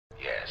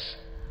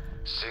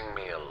Sing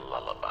me a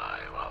lullaby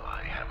while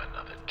I have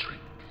another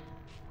drink.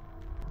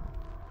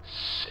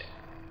 Sing.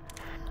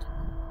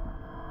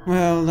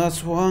 Well,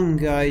 that's one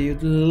guy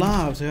you'd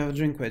love to have a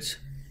drink with.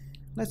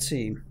 Let's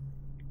see.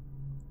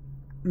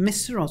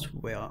 Mr.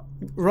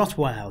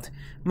 Rothwild,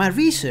 my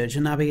research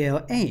on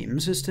Abigail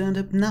Ames has turned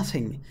up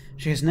nothing.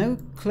 She has no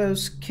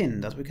close kin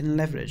that we can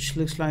leverage.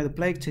 Looks like the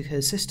plague took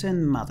her sister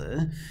and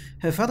mother.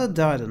 Her father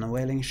died on a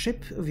whaling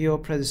ship of your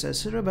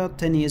predecessor about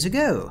 10 years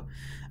ago.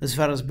 As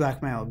far as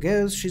blackmail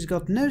goes, she's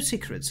got no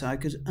secrets I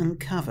could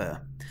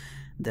uncover.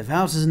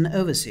 Devout as an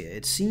overseer,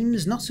 it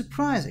seems not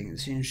surprising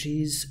since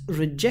she's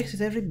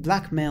rejected every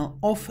blackmail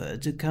offer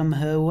to come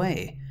her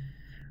way.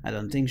 I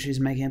don't think she's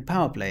making a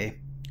power play.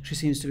 She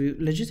seems to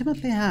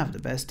legitimately have the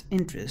best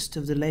interest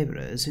of the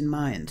labourers in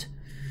mind.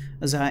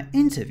 As I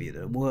interview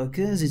the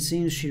workers, it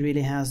seems she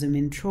really has them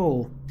in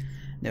control.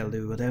 They'll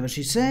do whatever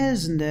she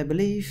says, and their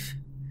belief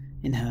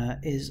in her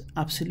is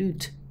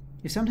absolute.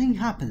 If something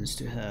happens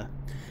to her,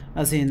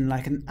 as in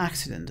like an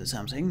accident or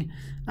something,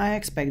 I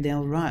expect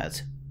they'll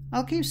riot.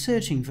 I'll keep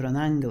searching for an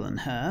angle on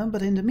her,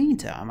 but in the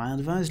meantime I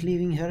advise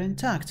leaving her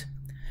intact.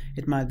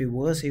 It might be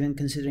worth even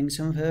considering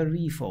some of her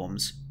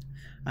reforms.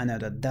 I know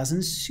that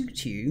doesn't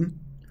suit you,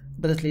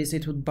 but at least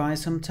it would buy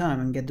some time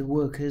and get the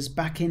workers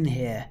back in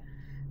here.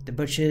 The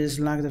butchers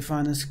lack the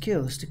finer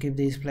skills to keep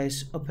this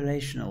place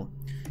operational.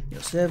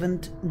 Your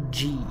servant,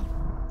 G.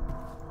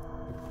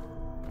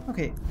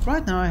 Okay,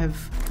 right now I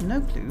have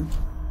no clue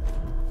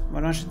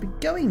where I should be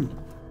going.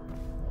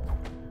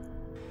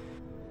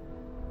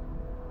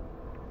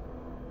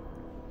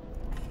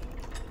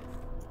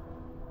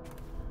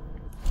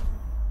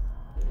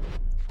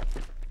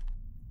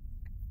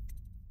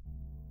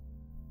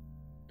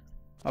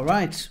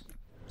 Alright.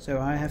 So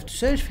I have to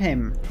search for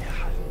him.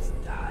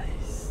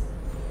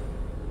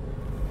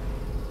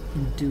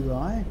 Do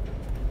I?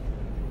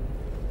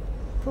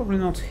 Probably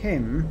not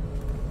him.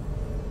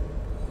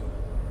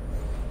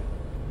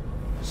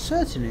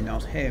 Certainly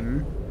not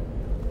him.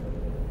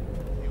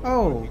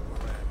 Oh.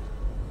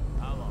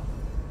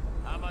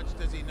 How much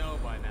does he know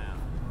by now?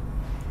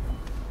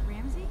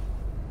 Ramsey?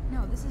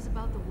 No, this is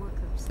about the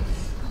workers.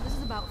 This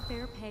is about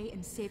fair pay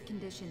and safe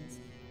conditions.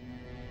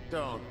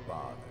 Don't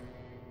bother.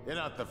 You're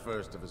not the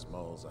first of his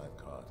moles I've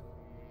caught.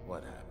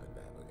 What happened,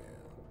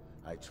 Abigail?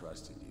 I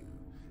trusted you.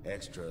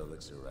 Extra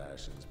elixir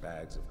rations,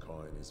 bags of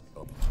coin is...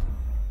 Oh.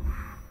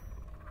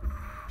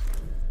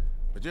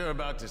 But you're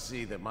about to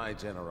see that my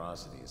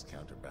generosity is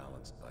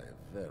counterbalanced by a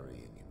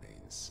very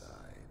inhumane side.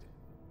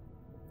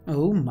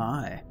 Oh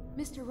my.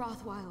 Mr.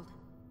 Rothwild,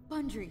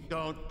 Bundry.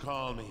 Don't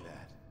call me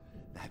that.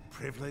 That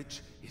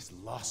privilege is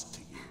lost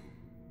to you.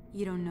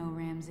 You don't know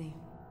Ramsey.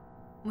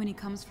 When he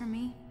comes for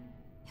me,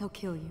 he'll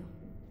kill you.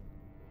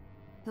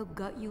 He'll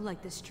gut you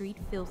like the street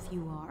filth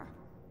you are,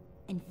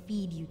 and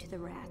feed you to the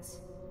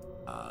rats.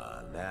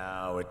 Ah,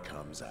 now it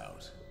comes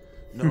out.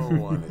 No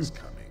one is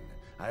coming.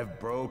 I've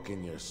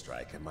broken your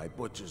strike, and my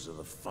butchers are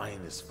the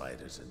finest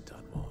fighters in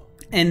Dunwall.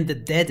 And the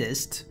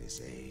deadest.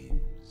 Miss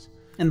Ames.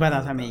 And by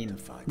that I mean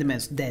the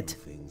most dead.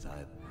 Things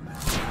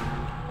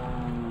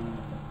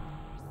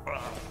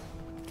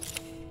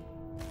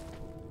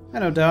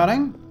Hello,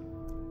 darling.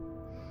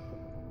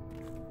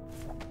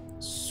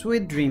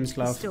 Sweet dreams,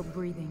 love. He's still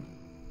breathing.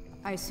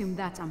 I assume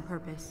that's on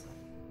purpose.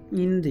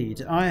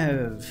 Indeed, I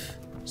have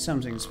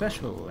something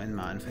special in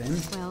mind for him.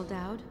 Well,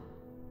 Daud,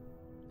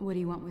 what do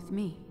you want with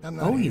me?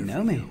 Oh, you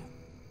know me.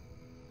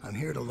 I'm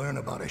here to learn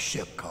about a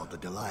ship called the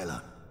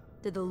Delilah.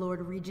 Did the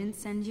Lord Regent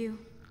send you?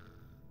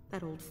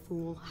 That old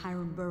fool,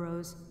 Hiram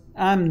Burroughs.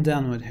 I'm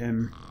done with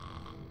him.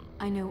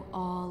 I know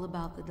all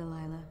about the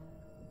Delilah.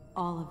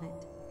 All of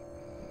it.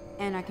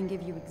 And I can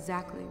give you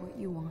exactly what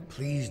you want.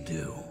 Please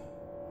do.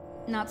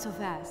 Not so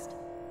fast.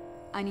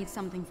 I need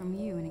something from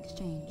you in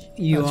exchange.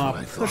 You That's are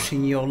what I thought.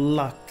 pushing your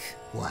luck.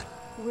 What?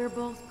 We're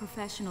both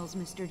professionals,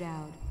 Mr.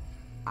 Daud.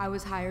 I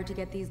was hired to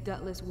get these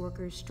gutless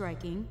workers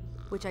striking,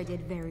 which I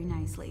did very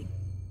nicely.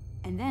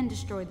 And then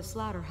destroy the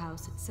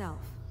slaughterhouse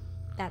itself.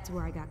 That's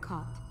where I got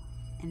caught.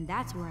 And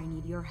that's where I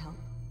need your help.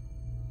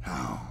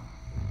 How?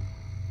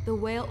 The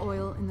whale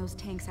oil in those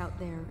tanks out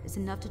there is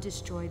enough to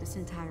destroy this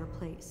entire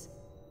place.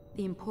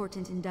 The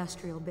important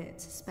industrial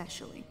bits,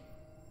 especially.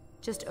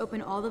 Just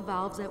open all the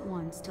valves at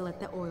once to let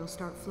the oil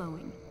start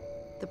flowing.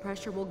 The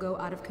pressure will go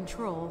out of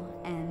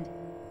control, and...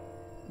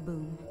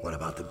 boom. What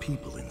about the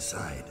people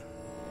inside?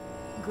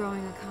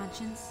 Growing a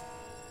conscience?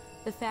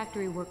 The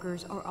factory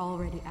workers are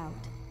already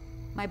out.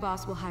 My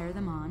boss will hire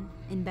them on,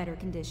 in better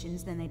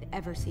conditions than they'd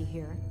ever see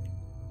here.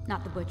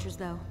 Not the butchers,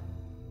 though.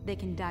 They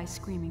can die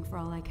screaming for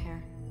all I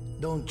care.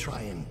 Don't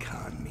try and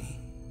con me.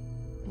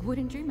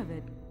 Wouldn't dream of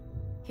it.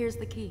 Here's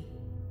the key.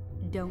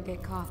 Don't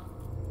get caught.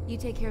 You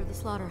take care of the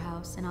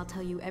slaughterhouse, and I'll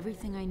tell you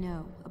everything I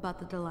know about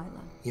the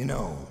Delilah. You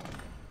know,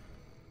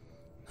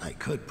 I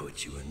could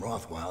put you in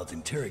Rothwild's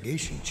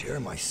interrogation chair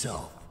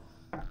myself.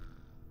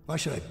 Why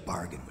should I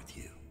bargain with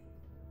you?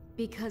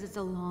 Because it's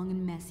a long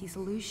and messy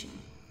solution.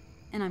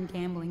 And I'm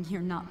gambling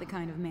you're not the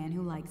kind of man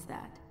who likes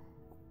that.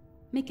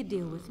 Make a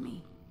deal with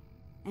me,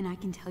 and I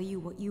can tell you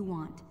what you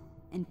want,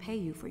 and pay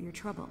you for your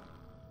trouble.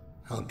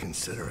 I'll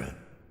consider it.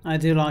 I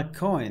do like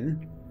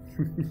coin.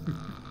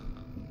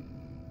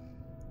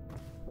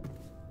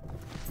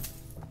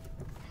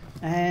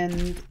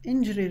 And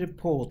injury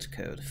report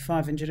code.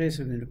 5 injuries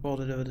have been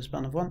reported over the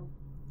span of 1.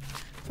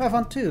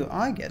 512.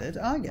 I get it.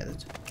 I get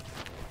it.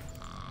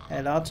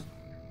 Hey lad.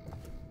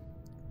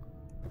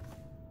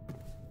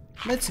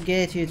 Let's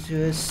get you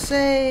to a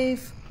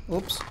safe.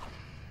 Oops.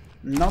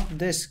 Not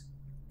this.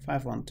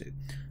 512.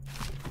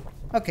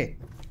 Okay.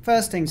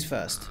 First things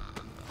first.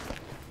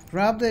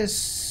 Grab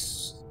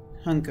this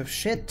hunk of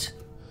shit.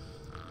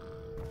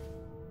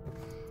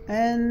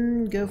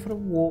 And go for a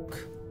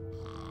walk.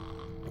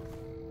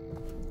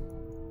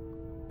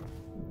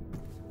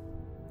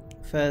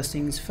 First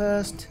things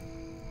first.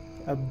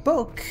 A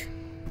book?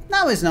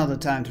 Now is not the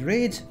time to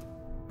read.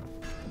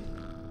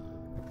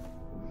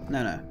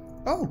 No.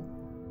 Oh!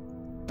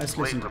 Let's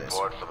listen to this.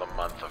 Report for the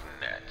month of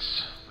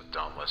Nets. The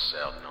Dauntless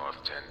sailed north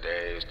 10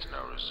 days to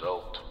no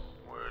result.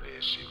 Word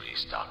is she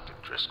restocked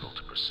at Driscoll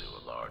to pursue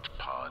a large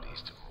pod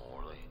east of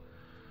Morley.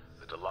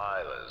 The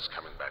Delilah's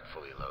coming back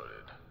fully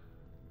loaded.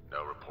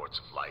 No reports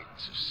of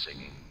lights or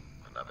singing.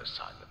 Another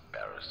sign the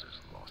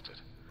barrister's lost it.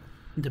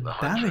 The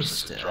Huntress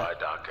is barrister? at dry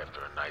dock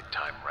after a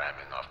nighttime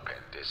ramming off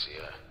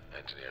Pandyssia.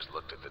 Engineers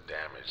looked at the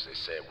damage. They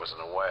say it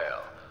wasn't a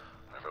whale.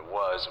 If it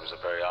was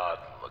a very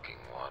odd-looking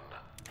one.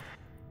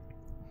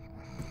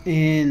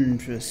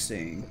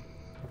 Interesting.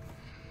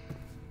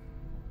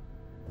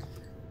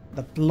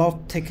 The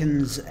plot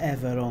thickens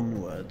ever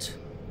onward.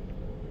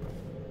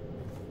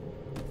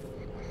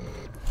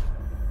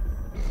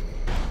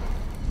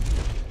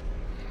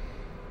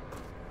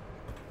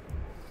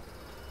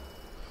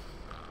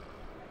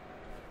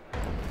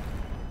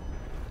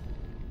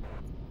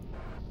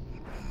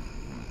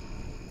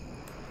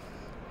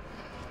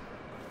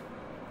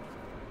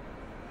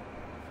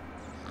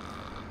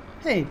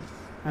 Hey,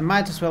 I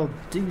might as well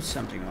do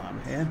something while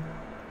I'm here.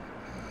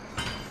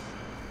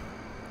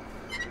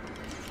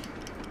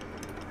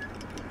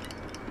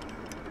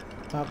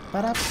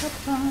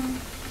 Ba-ba-da-ba-ba.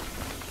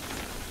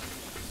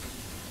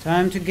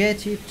 Time to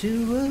get you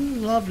to a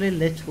lovely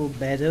little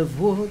bed of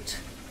wood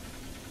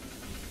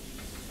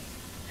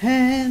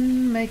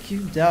and make you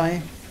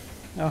die.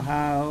 Oh,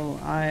 how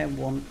I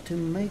want to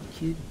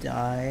make you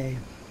die.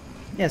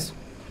 Yes,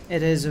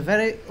 it is a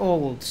very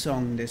old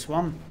song, this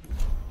one.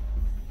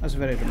 That's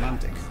very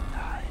romantic.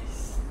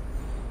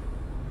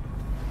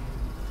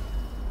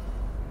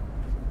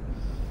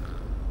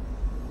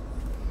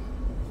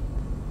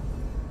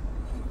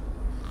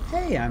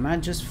 Hey, I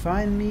might just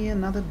find me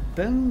another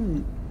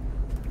bone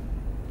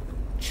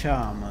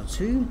charm or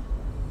two.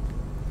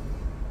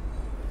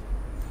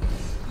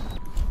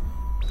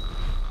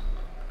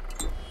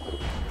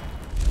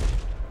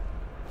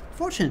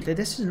 Fortunately,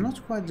 this is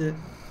not quite the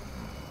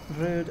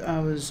road I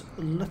was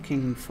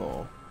looking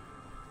for.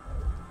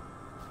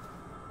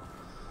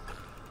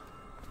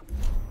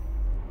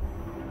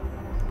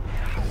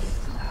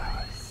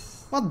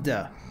 What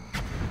the?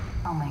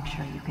 I'll make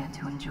sure you get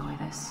to enjoy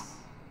this.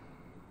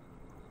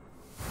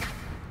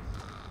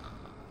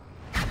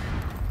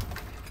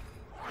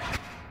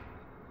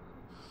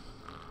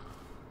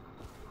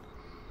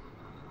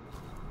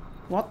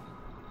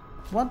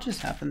 What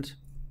just happened?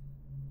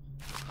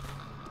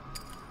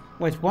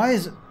 Wait, why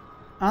is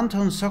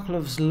Anton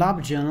Sokolov's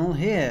lab journal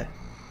here?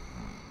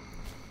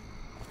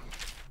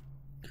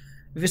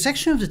 The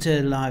section of the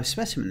third live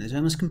specimen is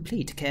almost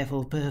complete.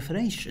 Careful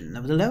perforation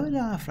of the lower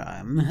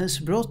diaphragm has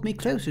brought me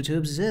closer to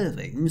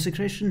observing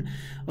secretion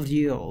of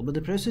the oil, but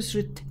the process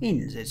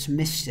retains its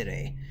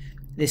mystery.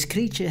 This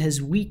creature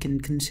has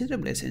weakened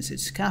considerably since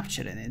its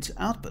capture, and its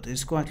output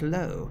is quite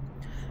low.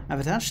 I've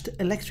attached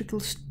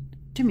electrical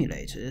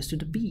stimulators to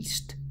the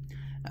beast.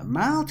 A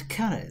mild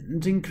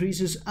current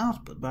increases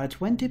output by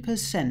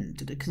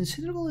 20%, a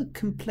considerable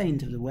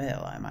complaint of the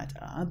whale, I might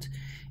add.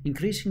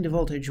 Increasing the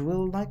voltage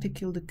will likely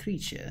kill the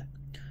creature,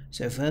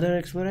 so further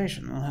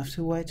exploration will have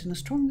to wait on a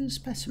stronger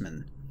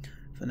specimen.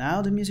 For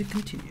now, the music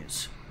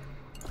continues.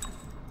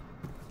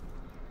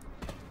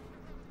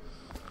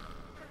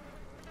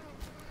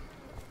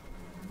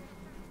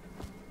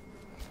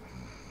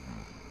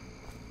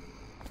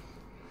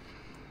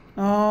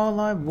 All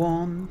I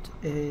want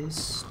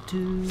is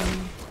to...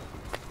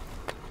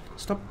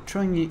 Stop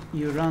throwing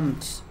your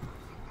runs.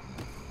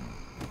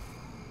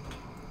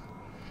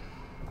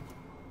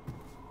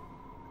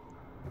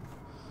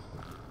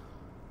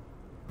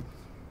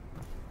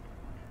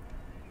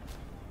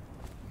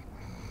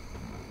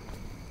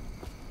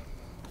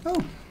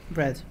 Oh,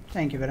 bread.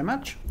 Thank you very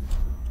much.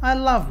 I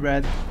love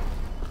bread.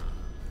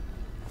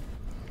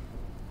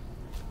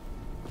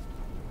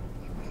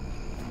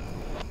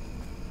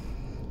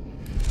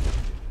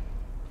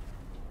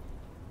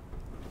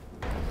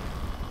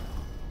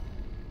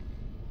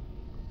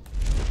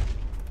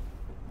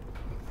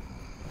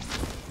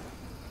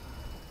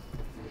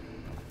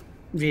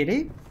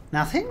 Really?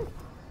 Nothing?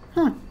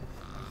 Huh.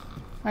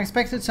 I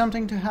expected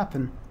something to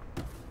happen.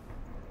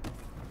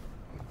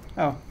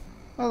 Oh,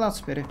 well,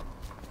 that's a pity.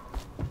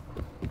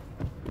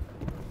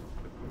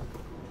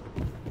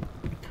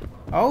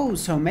 Oh,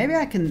 so maybe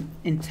I can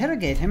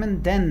interrogate him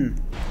and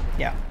then...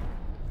 Yeah.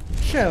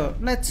 Sure,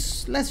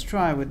 let's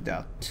try with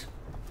that.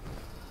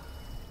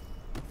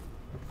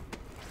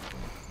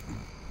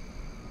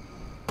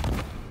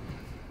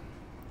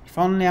 If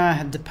only I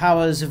had the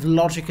powers of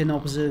logic and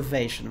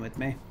observation with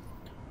me.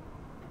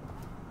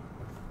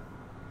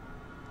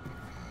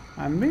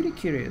 I'm really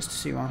curious to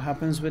see what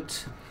happens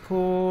with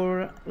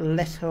poor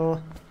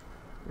little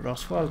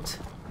Rothwald.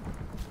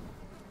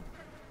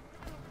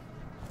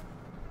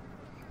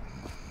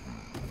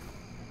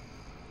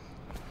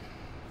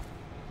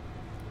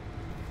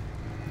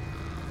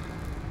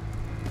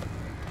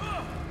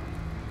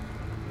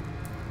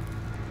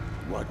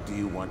 What do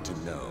you want to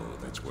know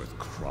that's worth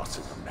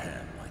crossing a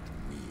man like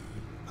me?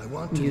 I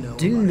want to You know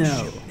do about a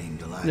know ship named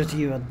Delilah. that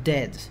you are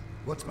dead.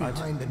 What's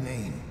behind the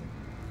name?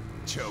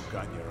 Choke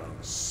on your own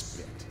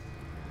spit.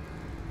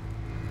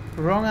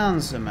 Wrong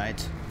answer,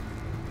 mate.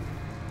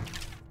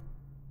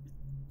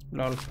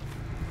 Lol.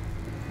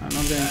 I'm not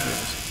going to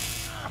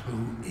this.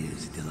 Who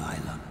is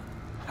Delilah?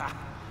 Ha!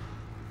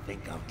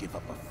 Think I'll give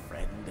up a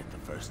friend at the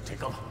first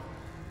tickle?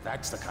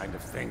 That's the kind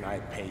of thing I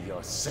pay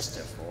your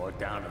sister for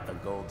down at the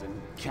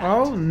Golden Cat.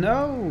 Oh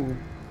no!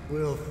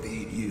 We'll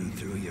feed you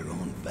through your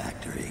own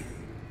factory.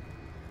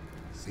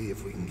 See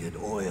if we can get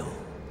oil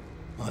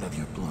out of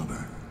your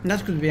blubber.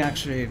 That could be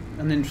actually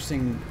an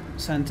interesting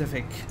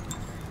scientific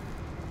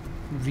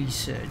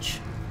research.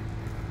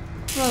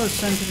 Rather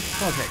scientific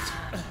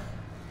project.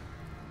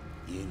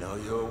 You know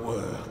your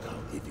work,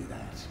 I'll give you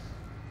that.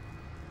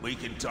 We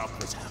can talk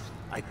this out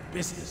like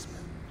businessmen.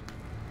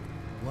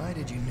 Why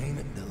did you name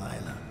it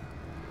Delilah?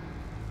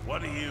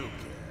 What do you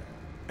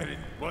care? And it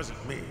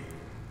wasn't me.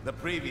 The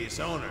previous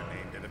owner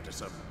named it after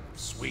some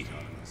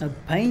sweetheart. A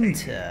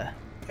painter.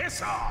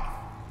 Piss off!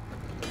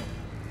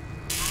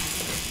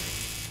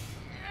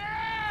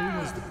 Who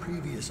was the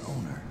previous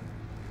owner?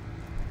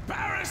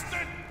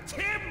 Barrister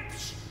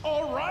Timps,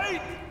 all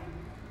right?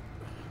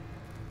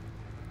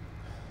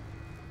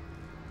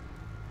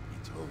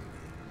 He told me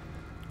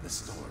the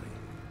story.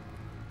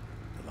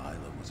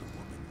 Delilah was a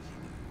woman he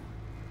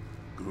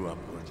knew. Grew up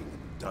working in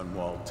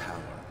Dunwall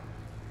Tower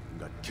and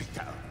got kicked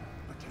out,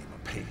 became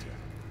a painter.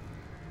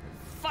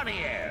 Funny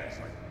airs,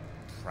 like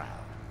proud.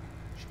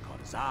 She caught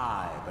his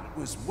eye, but it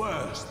was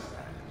worse than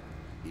that.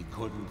 He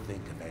couldn't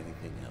think of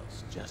anything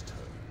else, just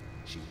her.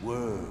 She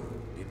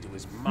whirled into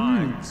his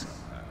mind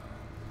somehow.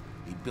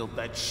 He built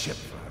that ship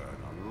for her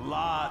and a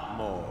lot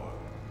more.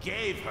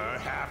 Gave her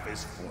half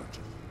his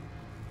fortune.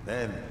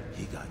 Then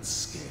he got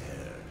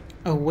scared.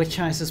 A witch,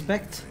 I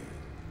suspect.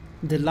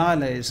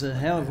 Delilah is a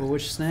hell of a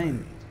witch's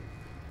name.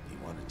 He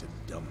wanted to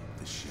dump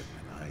the ship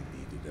and I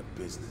needed a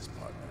business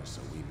partner,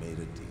 so we made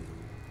a deal.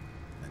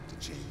 Meant to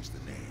change the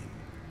name.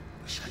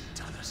 Wish I'd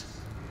done it.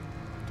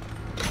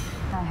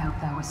 I hope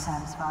that was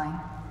satisfying.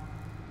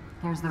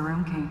 Here's the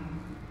room key.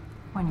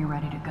 When you're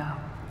ready to go.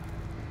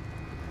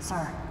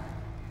 Sir,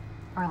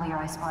 earlier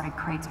I spotted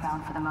crates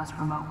bound for the most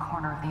remote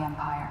corner of the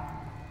Empire.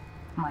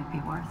 Might be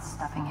worth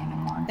stuffing him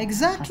in one.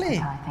 Exactly.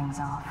 Just to tie things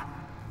off.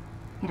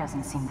 He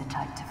doesn't seem the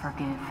type to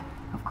forgive,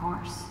 of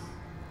course.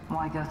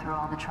 Why go through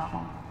all the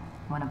trouble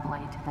when a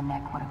blade to the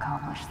neck would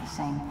accomplish the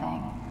same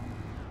thing?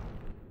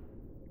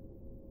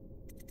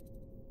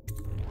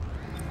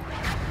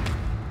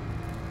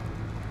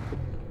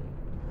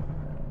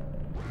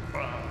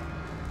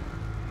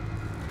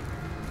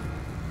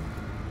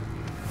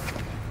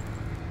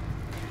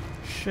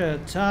 Sure,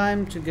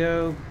 time to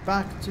go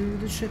back to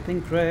the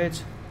shipping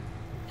crate.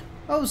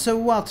 Oh, so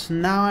what?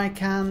 Now I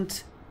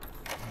can't...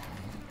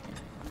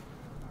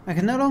 I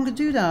can no longer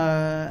do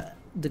the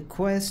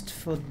quest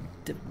for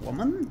the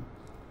woman?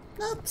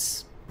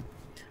 That's...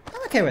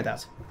 I'm okay with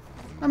that.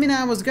 I mean,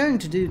 I was going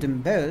to do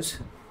them both.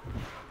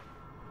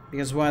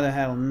 Because why the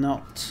hell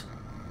not?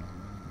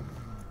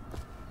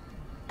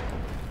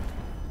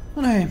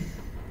 Oh no,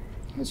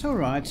 it's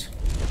alright.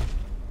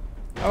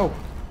 Oh,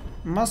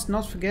 must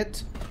not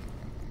forget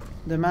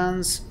the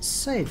man's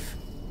safe.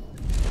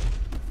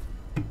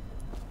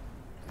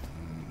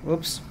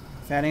 Whoops,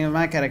 failing with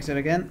my character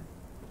again.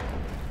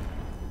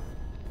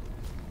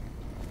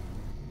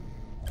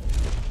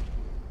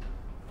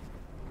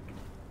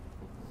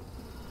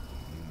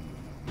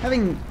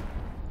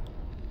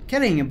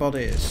 Carrying a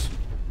body is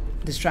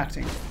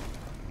distracting.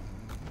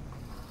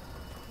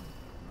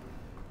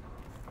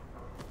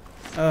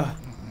 Ugh.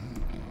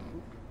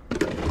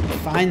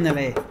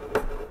 Finally.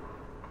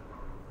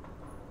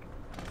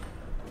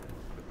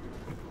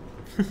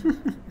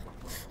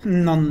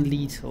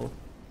 Non-lethal.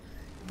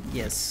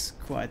 Yes,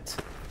 quite.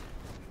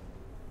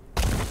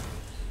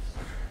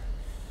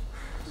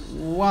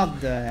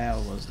 What the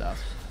hell was that?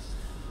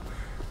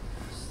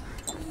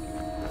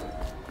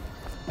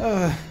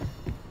 Ugh.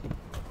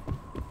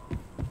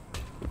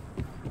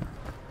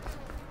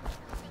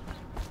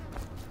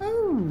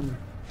 Oh,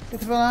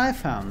 look at what I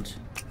found.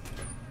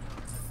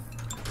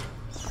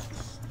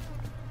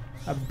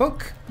 A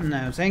book?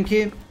 No, thank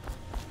you.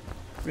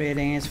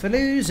 Reading is for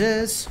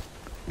losers.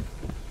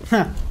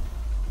 Huh.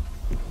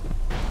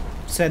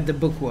 Said the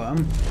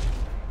bookworm.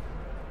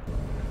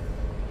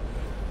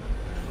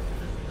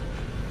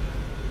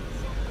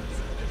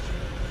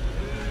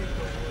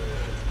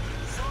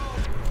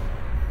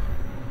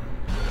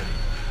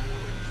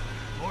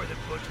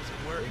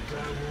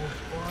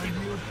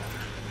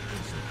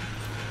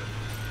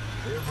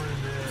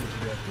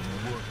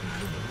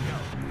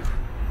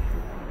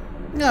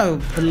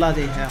 No,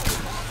 bloody hell.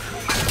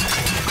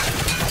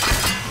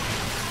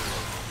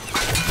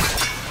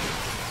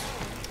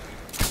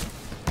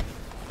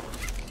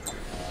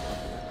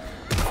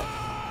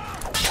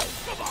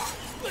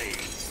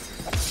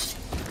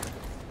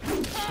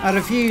 I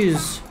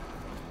refuse.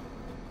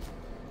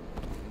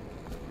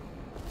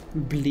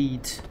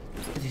 Bleed.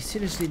 Did you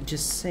seriously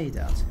just say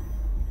that?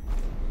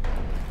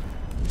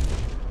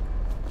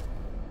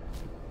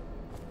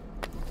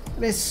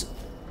 This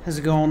has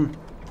gone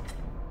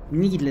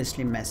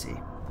needlessly messy.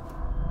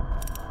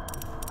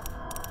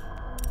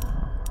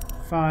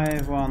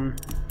 5, 1,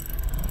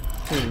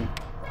 2.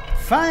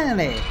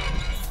 Finally!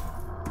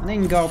 An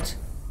ingot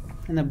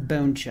and a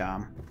bone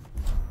charm.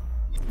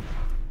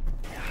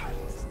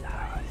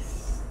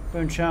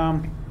 Bone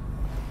charm.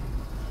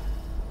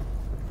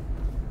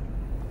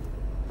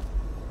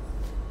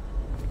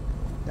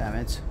 Damn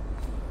it.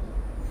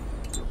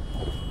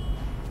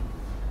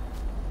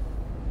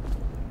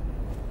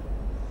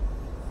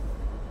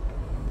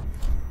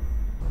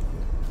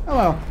 Oh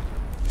well.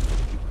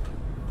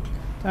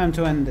 Time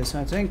to end this,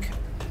 I think.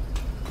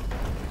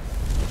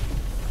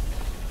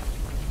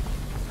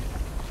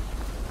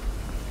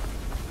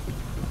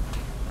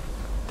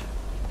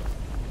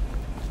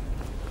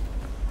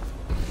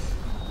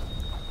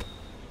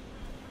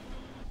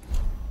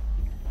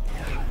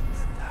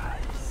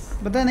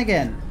 But then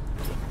again,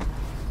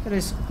 there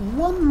is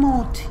one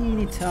more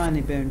teeny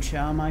tiny bone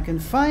charm I can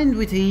find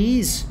with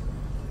ease.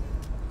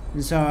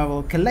 And so I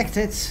will collect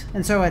it,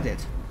 and so I did.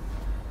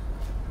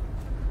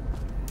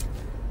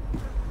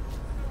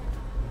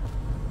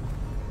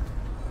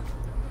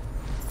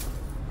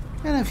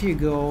 And a few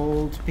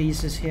gold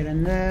pieces here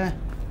and there.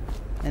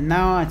 And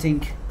now I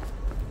think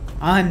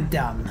I'm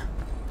done.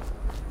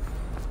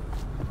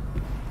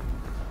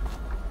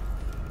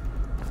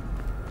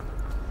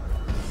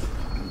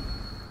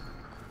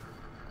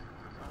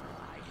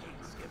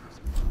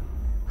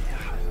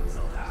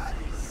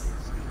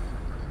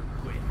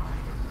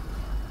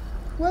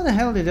 Where the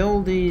hell did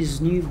all these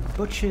new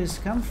butchers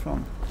come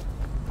from?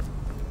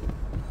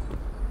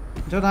 I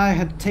thought I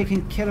had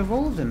taken care of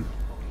all of them.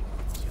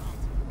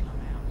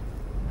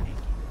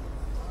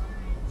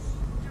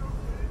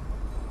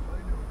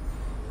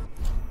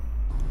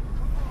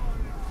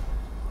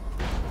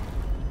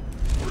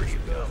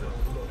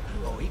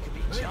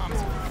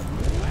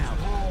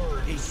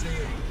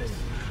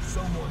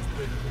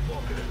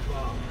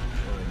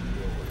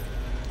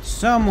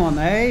 Someone,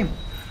 eh?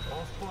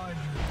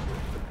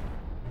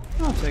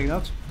 I'll take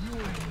that.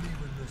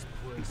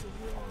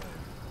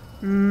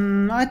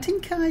 I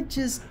think I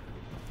just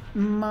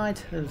might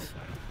have.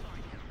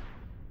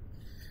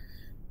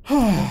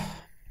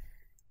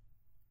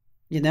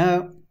 You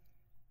know,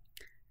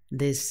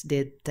 this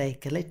did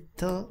take a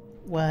little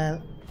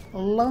while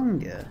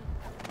longer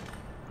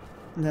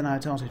than I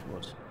thought it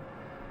would.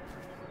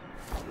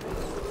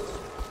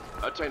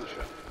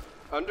 Attention.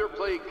 Under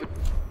plague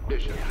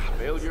conditions,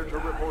 failure to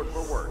report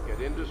for work at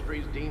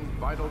industries deemed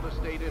vital to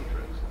state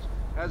interests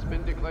has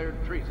been declared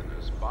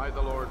treasonous by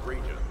the Lord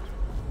Regent.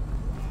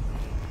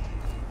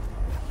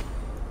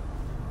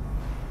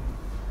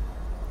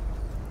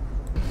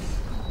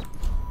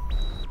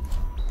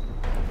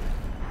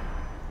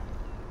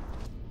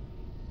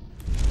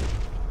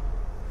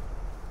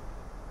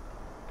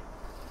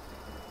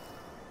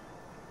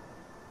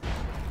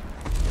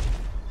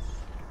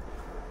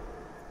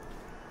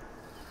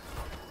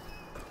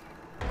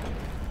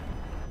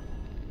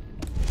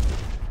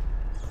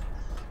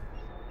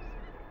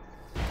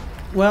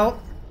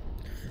 Well,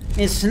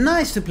 it's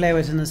nice to play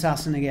with an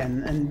assassin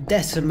again and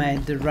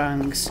decimate the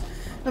ranks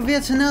of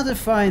yet another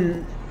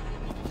fine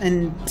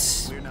and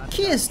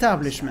key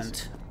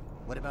establishment.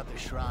 What about the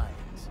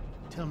shrines?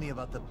 Tell me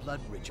about the blood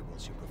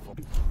rituals you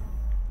perform.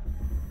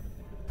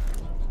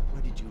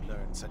 Where did you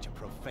learn such a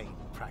profane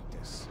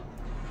practice?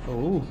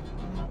 Oh.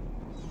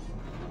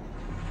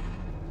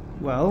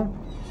 Well,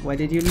 where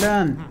did you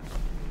learn?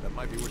 That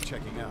might be worth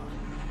checking out.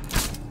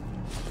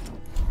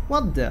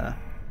 What the?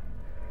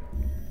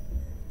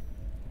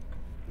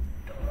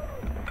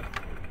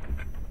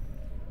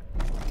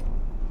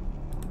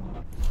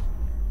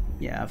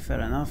 Yeah, fair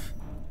enough.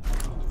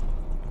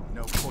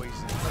 No poison.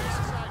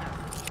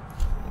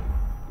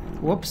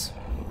 Whoops.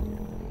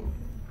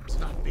 Let's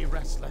not be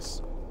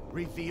restless.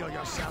 Reveal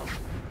yourself.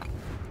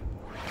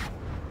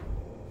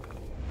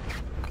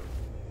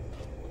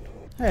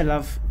 Hey,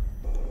 love.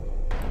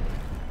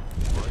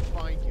 If I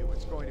find you,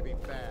 it's going to be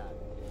bad.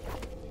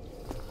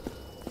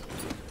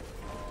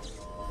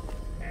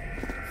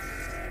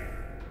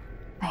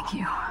 Thank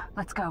you.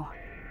 Let's go.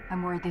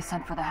 I'm worried they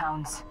sent for the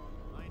hounds.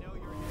 I know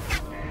you're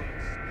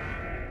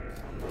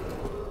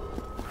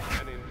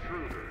An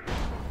intruder.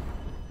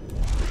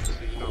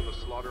 Seen on the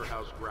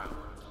slaughterhouse grounds.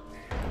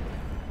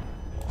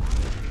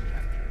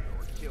 Captured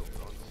or killed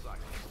on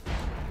sight.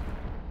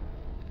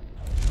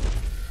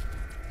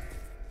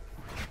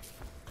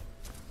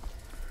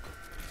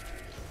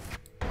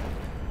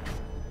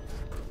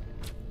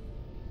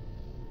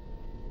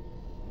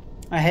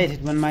 I hate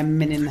it when my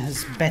minion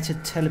has better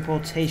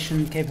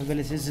teleportation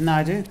capabilities than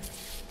I do.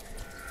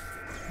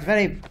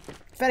 Very,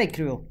 very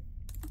cruel.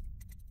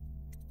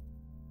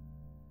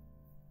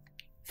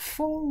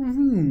 4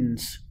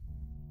 runes.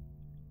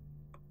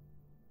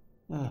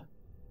 Ugh.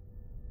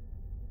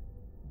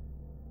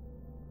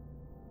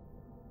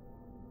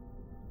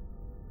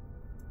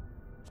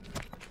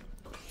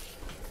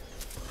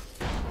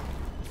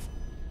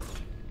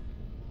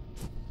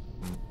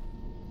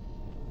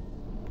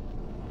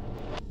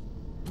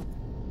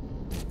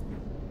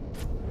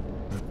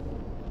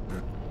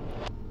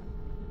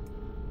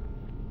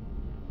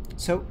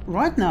 So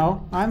right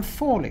now I'm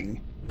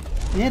falling,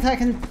 and yet I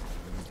can.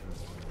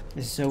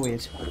 This is so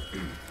weird.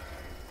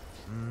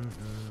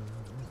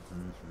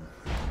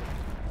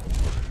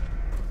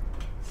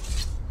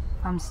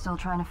 I'm still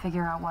trying to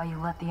figure out why you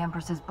let the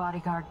Empress's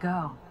bodyguard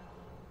go.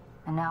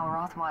 And now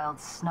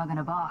Rothwild's snug in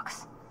a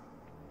box.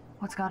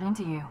 What's got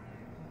into you?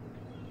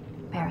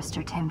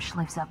 Barrister Timsh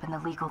lives up in the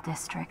legal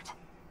district.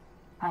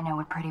 I know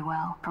it pretty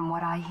well. From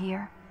what I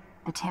hear,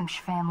 the Timsh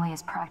family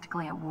is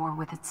practically at war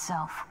with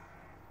itself.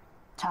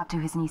 Talk to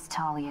his niece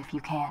Talia if you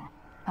can.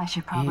 I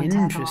should probably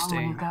tag along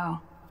when you go.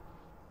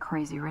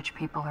 Crazy rich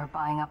people are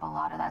buying up a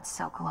lot of that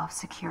Sokolov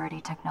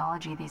security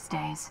technology these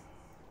days.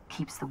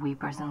 Keeps the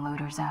weepers and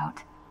looters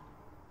out.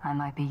 I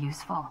might be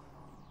useful.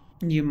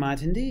 You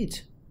might indeed.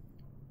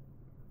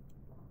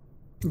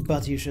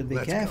 But you should be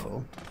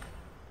careful.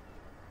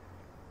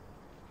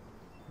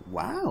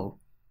 Wow.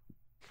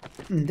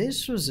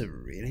 This was a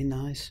really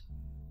nice,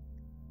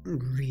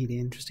 really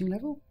interesting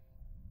level.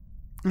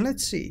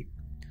 Let's see.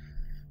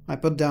 I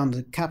put down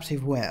the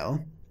captive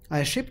whale.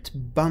 I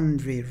shipped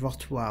Bundry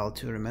Rothwild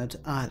to a remote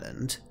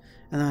island,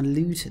 and I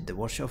looted the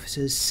watch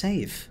officer's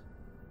safe.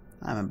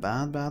 I'm a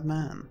bad, bad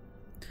man.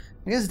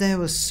 I guess there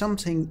was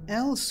something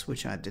else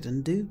which I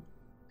didn't do.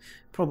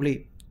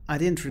 Probably I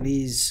didn't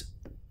release...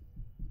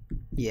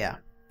 Yeah,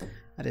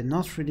 I did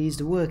not release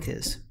the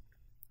workers.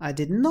 I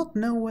did not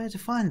know where to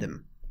find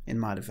them, in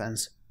my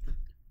defense.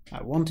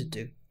 I wanted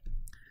to.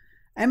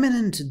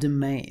 Eminent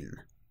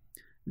domain.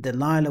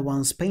 Delilah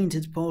once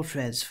painted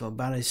portraits for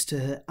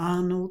Barrister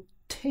Arnold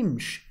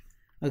Timsh,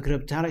 a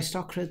corrupt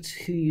aristocrat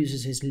who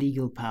uses his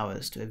legal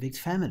powers to evict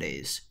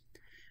families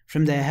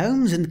from their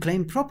homes and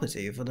claim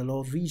property for the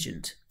Lord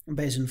Regent,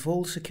 based on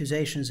false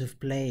accusations of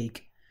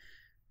plague.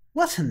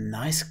 What a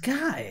nice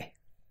guy!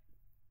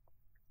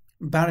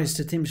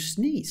 Barrister Timsh's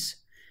niece,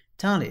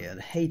 Talia,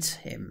 hates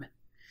him.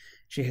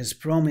 She has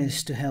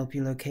promised to help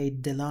you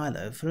locate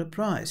Delilah for a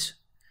price.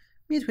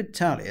 Meet with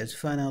Talia to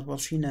find out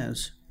what she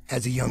knows.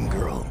 As a young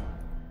girl,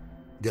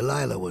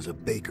 Delilah was a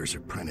baker's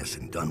apprentice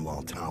in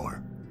Dunwall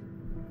Tower.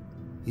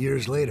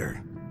 Years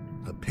later,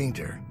 a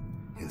painter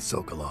in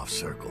Sokolov's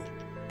circle.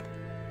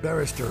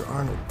 Barrister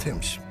Arnold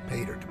Timsh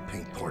paid her to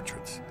paint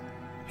portraits.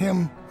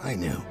 Him, I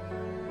knew.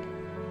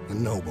 A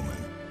nobleman,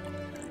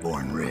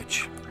 born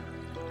rich.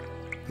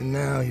 And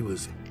now he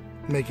was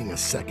making a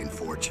second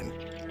fortune,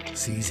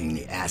 seizing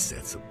the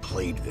assets of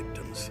plague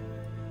victims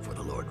for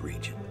the Lord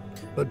Regent.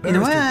 But in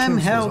a way, I'm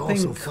Timsh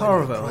helping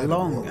Corvo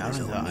along,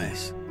 aren't I?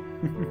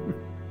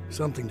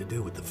 Something to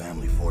do with the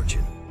family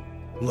fortune.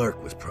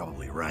 Lurk was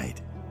probably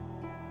right.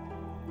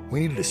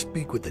 We needed to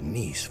speak with the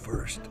niece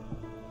first.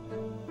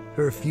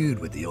 Her feud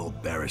with the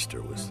old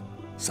barrister was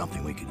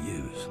something we could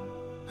use.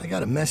 I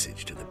got a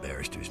message to the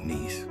barrister's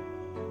niece,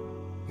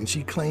 and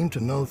she claimed to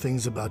know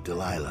things about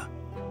Delilah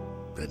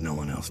that no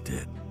one else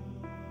did.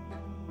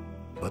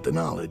 But the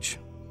knowledge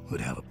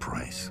would have a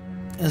price.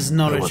 As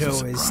knowledge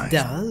always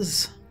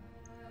does.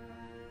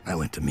 I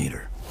went to meet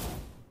her.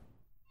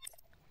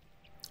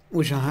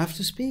 We shall have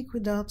to speak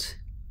with that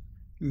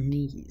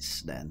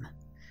niece then.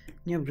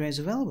 New upgrades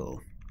available.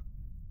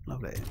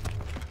 Lovely.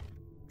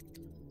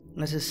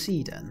 Let us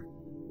see then.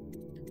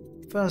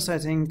 First, I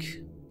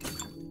think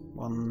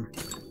 1,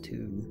 2,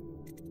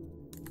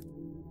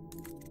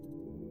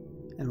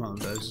 and one of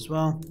those as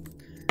well.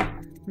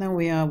 Now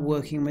we are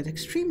working with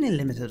extremely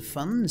limited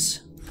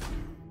funds.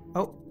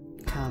 Oh,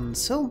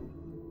 cancel.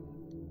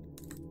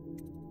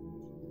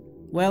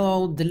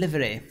 Well-oiled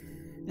delivery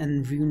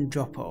and rune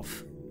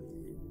drop-off.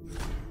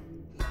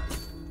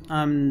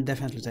 I'm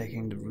definitely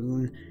taking the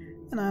rune,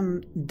 and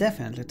I'm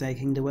definitely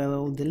taking the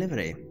well-oiled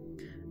delivery.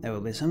 There will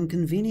be some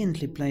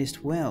conveniently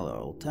placed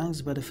well-oiled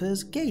tanks by the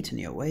first gate on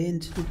your way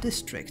into the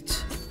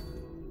district.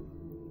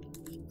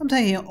 I'm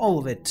taking all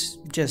of it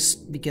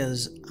just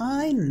because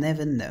I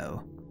never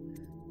know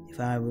if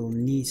I will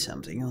need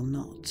something or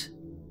not.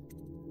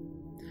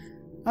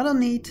 I don't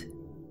need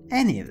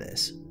any of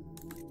this.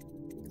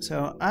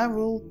 So I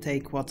will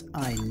take what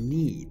I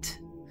need.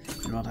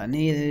 And what I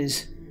need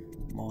is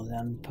more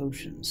than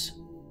potions.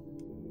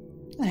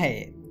 And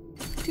hey,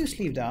 2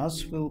 sleeve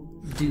darts will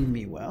do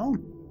me well.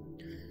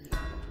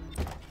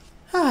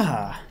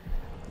 Ah,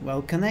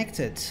 well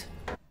connected.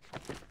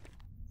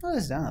 What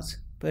is that?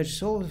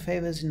 Purchase all the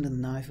favors in the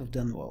Knife of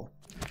Dunwall.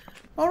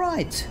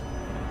 Alright.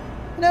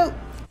 You know,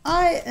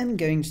 I am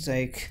going to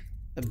take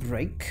a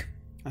break.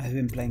 I have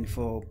been playing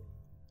for,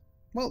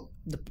 well,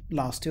 the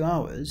last 2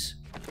 hours.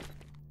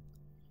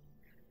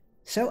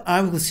 So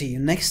I will see you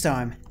next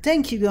time.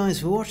 Thank you guys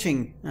for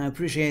watching. I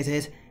appreciate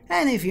it.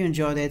 And if you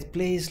enjoyed it,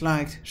 please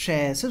like,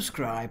 share,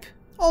 subscribe,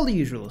 all the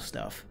usual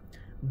stuff.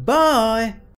 Bye!